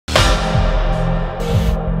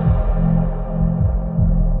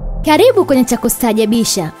Karibu kwenye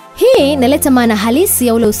Chakustajabisha. Hii inaleta maana halisi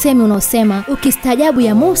ya ule usemi unaosema ukistaajabu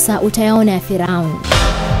ya Musa utayaona ya Firauni.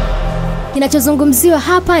 Kinachozungumziwa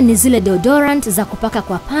hapa ni zile deodorant za kupaka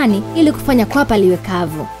kwapani ili kufanya kwapa liwe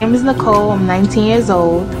kavu. I'm Nicole, I'm 19 years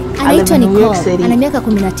old. Anaitwa Nicole, ana miaka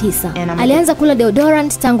 19. Alianza kula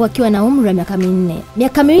deodorant tangu akiwa na umri wa miaka 4.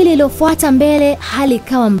 Miaka miwili iliyofuata mbele hali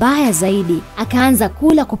ikawa mbaya zaidi. Akaanza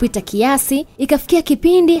kula kupita kiasi, ikafikia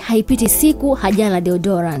kipindi haipiti siku hajala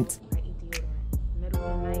deodorant.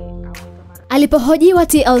 Alipohojiwa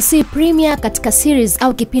TLC Premier katika series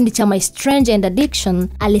au kipindi cha My Strange and Addiction,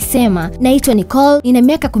 alisema, naitwa Nicole, nina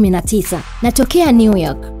miaka 19, natokea New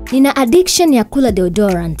York. Nina addiction ya kula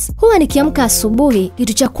deodorant. Huwa nikiamka asubuhi,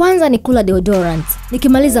 kitu cha kwanza ni kula deodorant.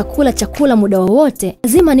 Nikimaliza kula chakula muda wowote,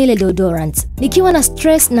 lazima nile deodorant. Nikiwa na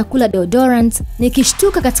stress na kula deodorant,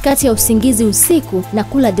 nikishtuka katikati ya usingizi usiku na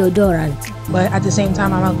kula deodorant. But at the same time,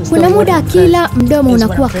 kuna muda akila mdomo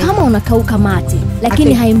unakuwa kama unakauka mate,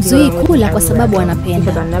 lakini haimzuii kula kwa sababu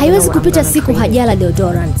anapenda. Haiwezi kupita siku hajala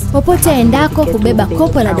deodorant. Popote aendako hubeba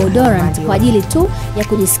kopo la deodorant kwa ajili tu ya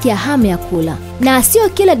kujisikia hamu ya kula. Na sio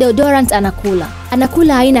kila deodorant anakula.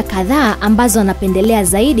 Anakula aina kadhaa ambazo anapendelea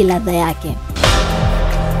zaidi ladha yake.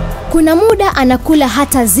 Kuna muda anakula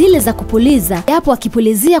hata zile za kupuliza, japo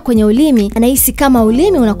akipulizia kwenye ulimi anahisi kama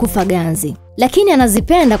ulimi unakufa ganzi. Lakini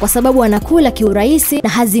anazipenda kwa sababu anakula kiurahisi na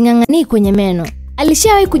hazing'ang'ani kwenye meno.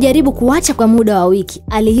 Alishawahi kujaribu kuacha kwa muda wa wiki,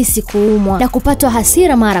 alihisi kuumwa na kupatwa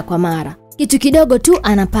hasira mara kwa mara. Kitu kidogo tu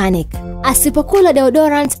ana panic. Asipokula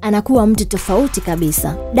deodorant anakuwa mtu tofauti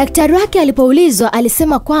kabisa. Daktari wake alipoulizwa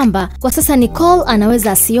alisema kwamba kwa sasa Nicole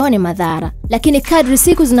anaweza asione madhara, lakini kadri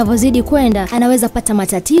siku zinavyozidi kwenda anaweza pata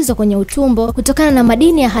matatizo kwenye utumbo kutokana na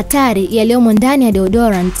madini ya hatari yaliyomo ndani ya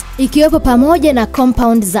deodorant, ikiwepo pamoja na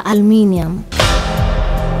compound za aluminium.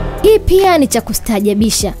 Hii pia ni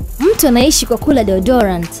Chakustajabisha. Mtu anaishi kwa kula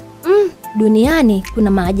deodorant. Duniani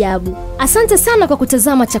kuna maajabu. Asante sana kwa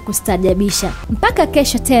kutazama Chakustajabisha. Mpaka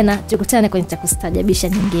kesho tena tukutane kwenye Chakustajabisha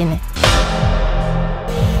nyingine.